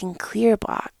we can clear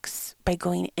blocks by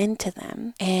going into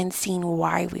them and seeing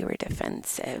why we were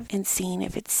defensive and seeing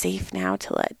if it's safe now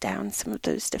to let down some of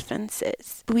those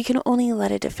defenses. But we can only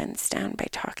let a defense down by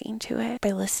talking to it,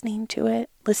 by listening to it,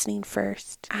 listening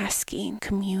first, asking,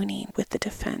 communing with the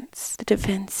defense. The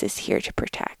defense is here to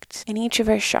protect. And each of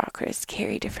our chakras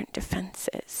carry different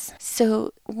defenses.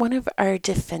 So one of our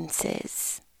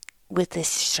defenses with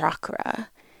this chakra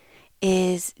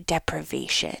is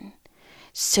deprivation.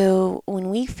 So when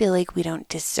we feel like we don't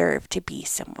deserve to be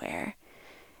somewhere,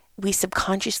 we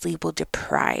subconsciously will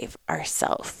deprive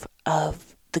ourselves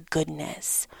of the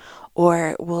goodness,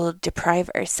 or will deprive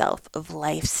ourselves of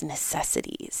life's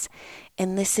necessities.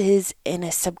 And this is in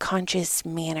a subconscious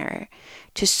manner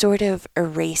to sort of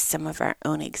erase some of our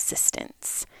own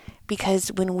existence.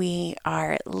 Because when we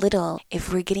are little,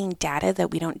 if we're getting data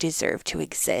that we don't deserve to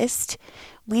exist,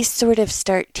 we sort of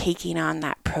start taking on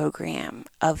that program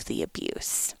of the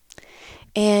abuse.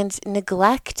 And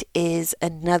neglect is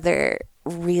another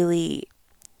really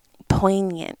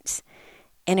poignant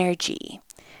energy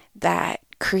that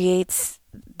creates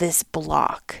this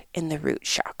block in the root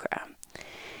chakra.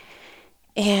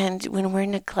 And when we're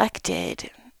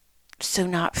neglected, so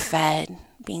not fed,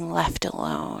 being left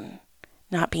alone,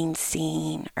 not being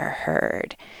seen or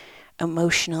heard,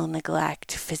 emotional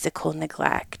neglect, physical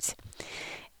neglect.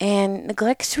 And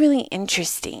neglect's really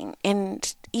interesting.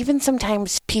 And even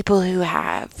sometimes people who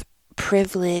have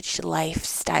privileged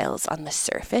lifestyles on the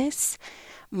surface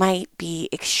might be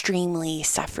extremely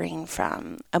suffering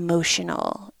from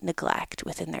emotional neglect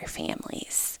within their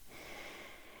families.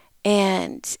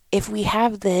 And if we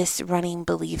have this running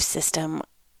belief system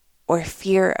or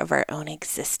fear of our own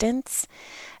existence,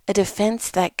 a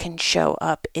defense that can show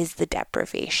up is the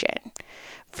deprivation.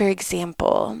 For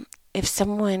example, if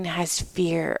someone has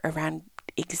fear around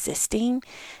existing,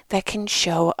 that can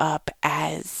show up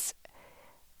as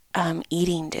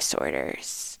eating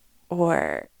disorders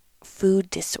or food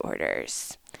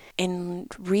disorders,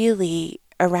 and really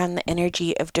around the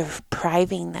energy of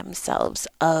depriving themselves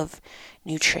of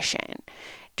nutrition,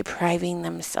 depriving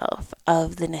themselves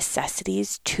of the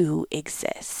necessities to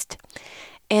exist.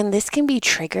 And this can be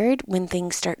triggered when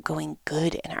things start going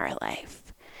good in our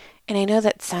life. And I know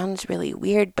that sounds really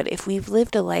weird, but if we've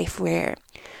lived a life where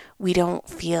we don't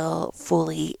feel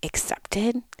fully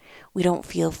accepted, we don't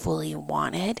feel fully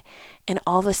wanted, and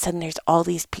all of a sudden there's all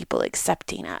these people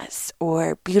accepting us,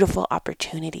 or beautiful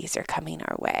opportunities are coming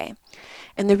our way.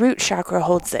 And the root chakra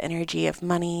holds the energy of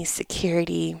money,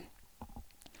 security,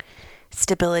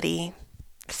 stability,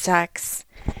 sex.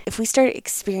 If we start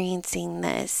experiencing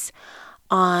this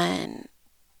on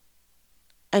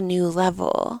a new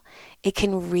level, it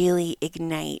can really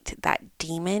ignite that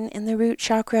demon in the root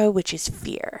chakra, which is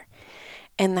fear.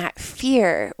 And that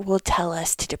fear will tell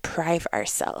us to deprive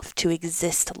ourselves, to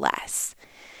exist less.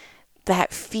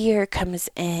 That fear comes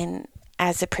in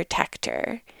as a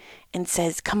protector and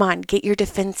says, come on, get your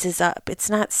defenses up. It's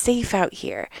not safe out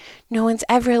here. No one's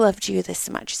ever loved you this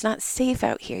much. It's not safe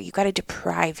out here. You got to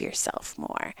deprive yourself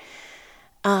more.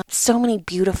 So many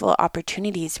beautiful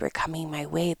opportunities were coming my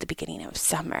way at the beginning of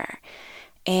summer.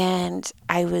 And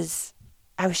I was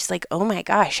just like, oh my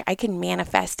gosh, I can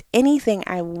manifest anything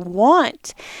I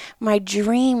want. My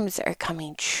dreams are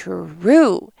coming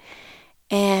true.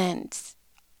 And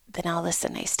then all of a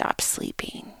sudden I stopped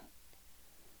sleeping.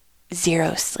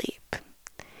 Zero sleep.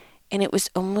 And it was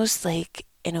almost like,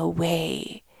 in a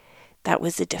way, that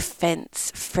was a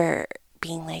defense for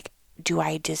being like, do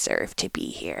I deserve to be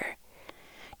here?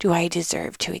 Do I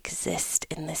deserve to exist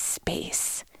in this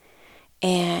space?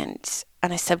 And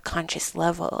on a subconscious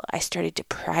level, I started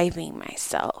depriving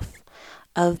myself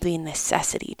of the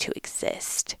necessity to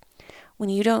exist. When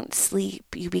you don't sleep,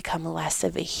 you become less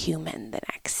of a human the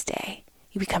next day.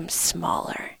 You become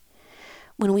smaller.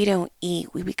 When we don't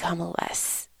eat, we become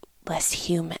less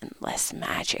human, less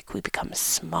magic. We become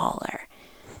smaller.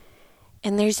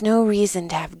 And there's no reason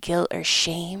to have guilt or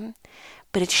shame,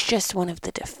 but it's just one of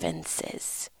the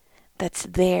defenses that's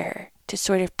there to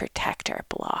sort of protect our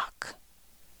block.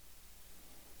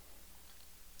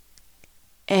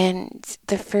 And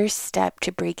the first step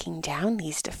to breaking down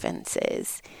these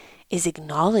defenses is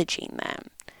acknowledging them.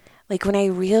 Like when I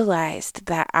realized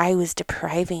that I was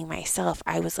depriving myself,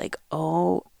 I was like,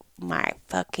 oh my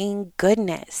fucking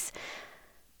goodness.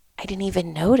 I didn't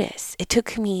even notice. It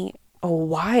took me a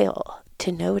while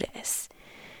to notice.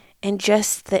 And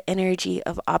just the energy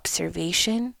of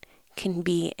observation can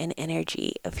be an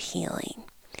energy of healing.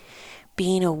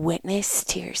 Being a witness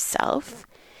to yourself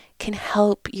can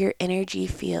help your energy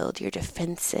field, your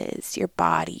defenses, your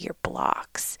body, your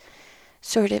blocks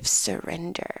sort of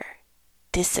surrender,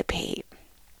 dissipate.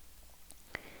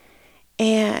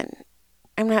 And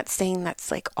I'm not saying that's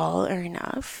like all or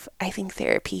enough. I think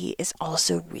therapy is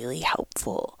also really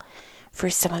helpful for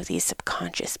some of these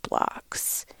subconscious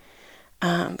blocks.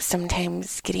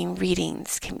 Sometimes getting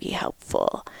readings can be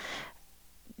helpful.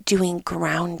 Doing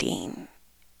grounding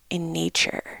in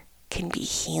nature can be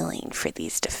healing for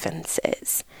these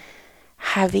defenses.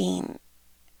 Having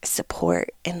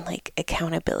support and like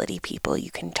accountability people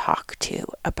you can talk to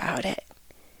about it.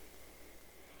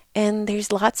 And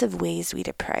there's lots of ways we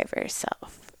deprive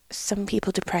ourselves. Some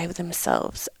people deprive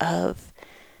themselves of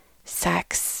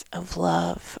sex, of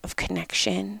love, of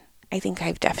connection. I think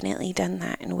I've definitely done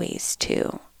that in ways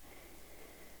too.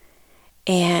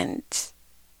 And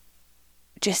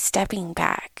just stepping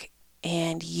back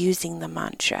and using the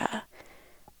mantra,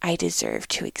 I deserve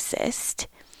to exist,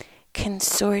 can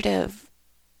sort of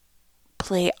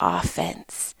play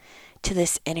offense to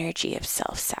this energy of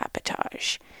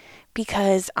self-sabotage.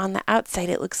 Because on the outside,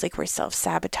 it looks like we're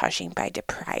self-sabotaging by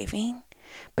depriving,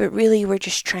 but really we're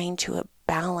just trying to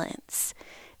balance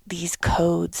these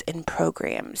codes and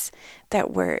programs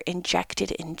that were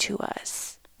injected into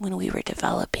us when we were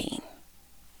developing.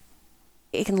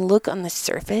 It can look on the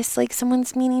surface like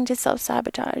someone's meaning to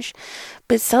self-sabotage,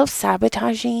 but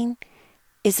self-sabotaging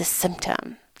is a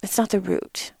symptom. It's not the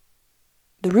root.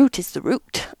 The root is the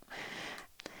root.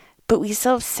 But we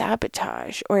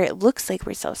self-sabotage, or it looks like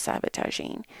we're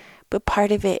self-sabotaging, but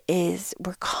part of it is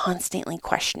we're constantly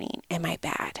questioning, am I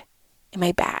bad? Am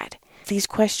I bad? These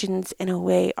questions, in a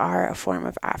way, are a form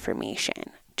of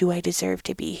affirmation. Do I deserve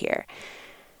to be here?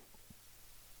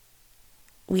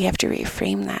 We have to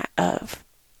reframe that of,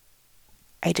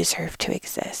 I deserve to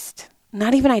exist.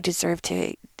 Not even I deserve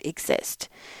to exist.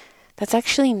 That's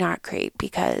actually not great,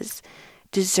 because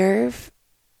deserve,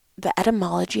 the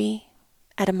etymology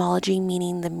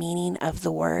meaning the meaning of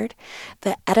the word,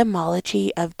 the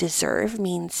etymology of deserve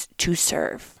means to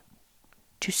serve.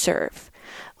 To serve.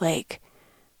 Like,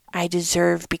 I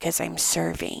deserve because I'm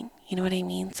serving. You know what I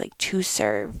mean? It's like to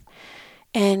serve.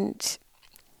 And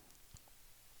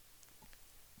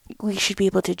we should be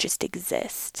able to just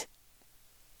exist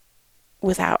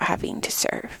without having to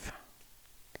serve.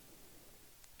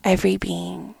 Every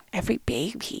being, every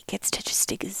baby gets to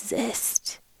just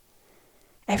exist.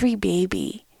 Every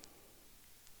baby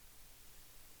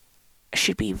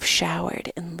should be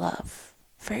showered in love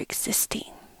for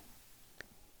existing.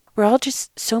 We're all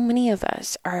just, so many of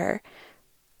us are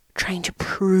trying to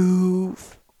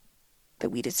prove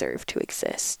that we deserve to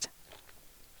exist.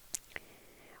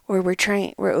 Or we're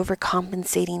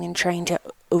overcompensating and trying to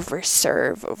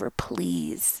overserve,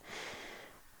 overplease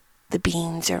the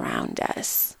beings around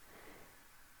us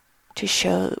to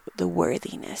show the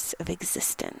worthiness of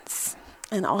existence.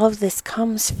 And all of this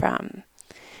comes from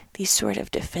these sort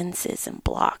of defenses and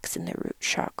blocks in the root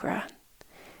chakra.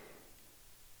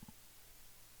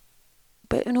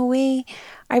 But in a way,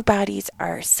 our bodies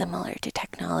are similar to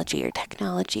technology, or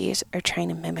technologies are trying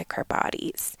to mimic our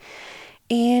bodies.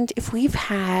 And if we've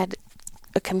had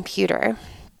a computer,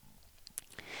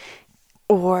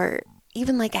 or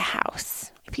even like a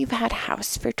house, if you've had a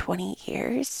house for 20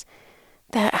 years,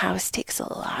 that house takes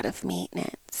a lot of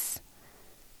maintenance.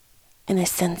 In a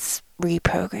sense,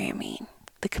 reprogramming.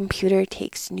 The computer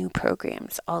takes new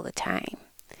programs all the time.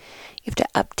 You have to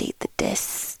update the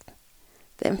disks,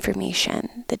 the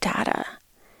information, the data.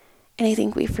 And I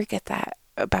think we forget that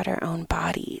about our own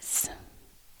bodies.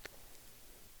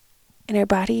 And our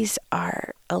bodies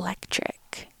are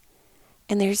electric.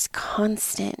 And there's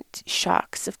constant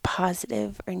shocks of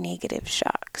positive or negative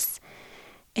shocks.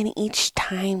 And each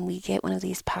time we get one of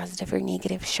these positive or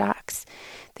negative shocks,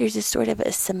 there's a sort of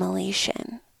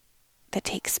assimilation that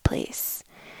takes place.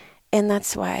 And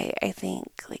that's why I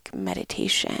think like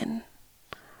meditation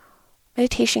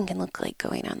can look like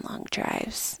going on long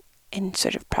drives and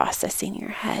sort of processing your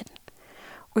head.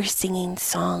 Or singing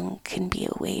song can be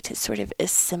a way to sort of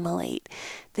assimilate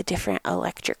the different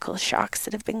electrical shocks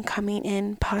that have been coming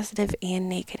in, positive and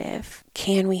negative.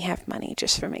 Can we have money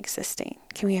just from existing?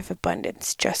 Can we have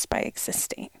abundance just by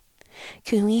existing?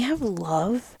 Can we have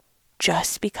love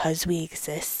just because we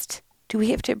exist? Do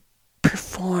we have to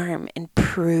perform and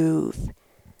prove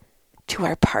to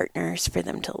our partners for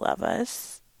them to love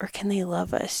us? Or can they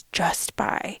love us just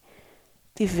by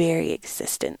the very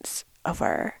existence of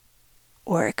our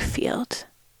auric field,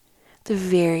 the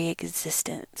very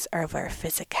existence of our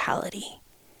physicality,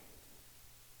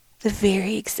 the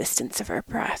very existence of our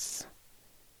breath?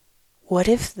 What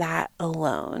if that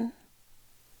alone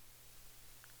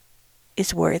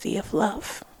is worthy of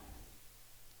love,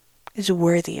 is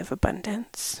worthy of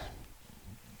abundance?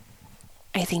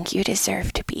 I think you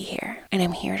deserve to be here, and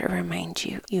I'm here to remind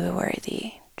you you are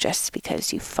worthy. Just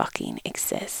because you fucking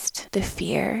exist. The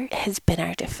fear has been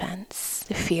our defense.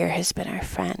 The fear has been our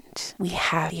friend. We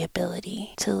have the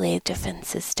ability to lay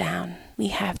defenses down. We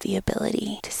have the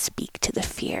ability to speak to the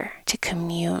fear, to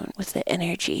commune with the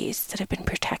energies that have been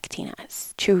protecting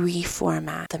us, to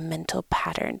reformat the mental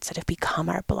patterns that have become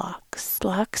our blocks.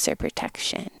 Blocks are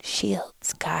protection,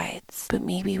 shields, guides, but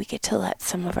maybe we get to let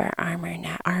some of our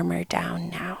armor down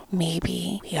now.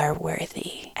 Maybe we are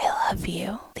worthy. I love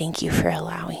you. Thank you for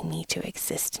allowing me to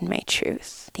exist in my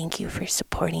truth. Thank you for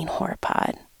supporting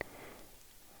HorrorPod.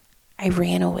 I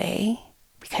ran away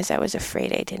because I was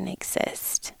afraid I didn't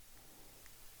exist.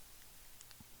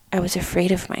 I was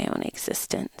afraid of my own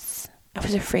existence. I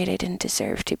was afraid I didn't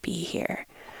deserve to be here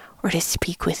or to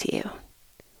speak with you.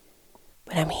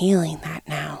 But I'm healing that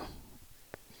now.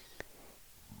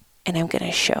 And I'm going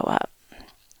to show up.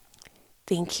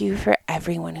 Thank you for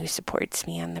everyone who supports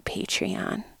me on the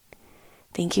Patreon.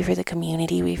 Thank you for the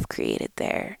community we've created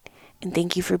there. And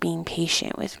thank you for being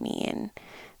patient with me in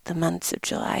the months of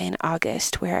July and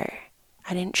August where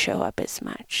I didn't show up as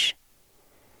much.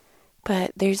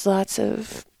 But there's lots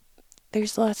of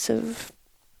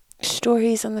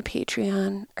stories on the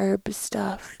Patreon, herb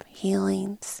stuff,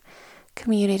 healings,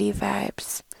 community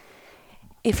vibes.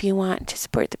 If you want to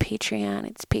support the Patreon,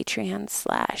 it's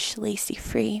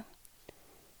patreon.com/LaceyFree.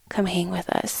 Come hang with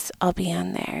us. I'll be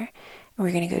on there. And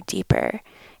we're going to go deeper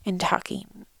in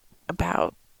talking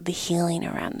about the healing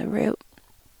around the root.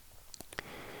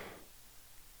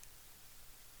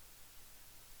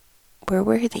 We're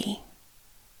worthy.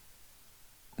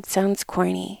 It sounds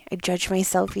corny. I judge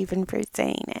myself even for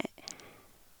saying it.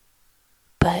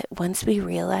 But once we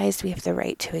realize we have the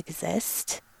right to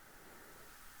exist,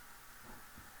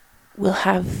 we'll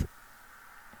have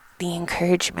the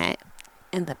encouragement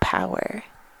and the power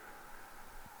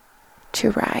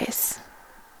to rise.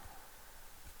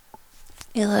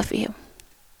 I love you.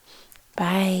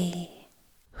 Bye.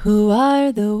 Who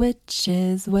are the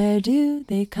witches? Where do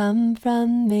they come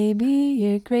from? Maybe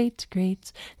your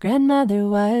great-great-grandmother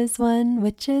was one.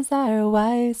 Witches are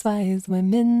wise, wise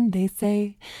women, they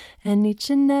say. And each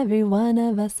and every one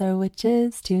of us are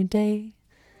witches today.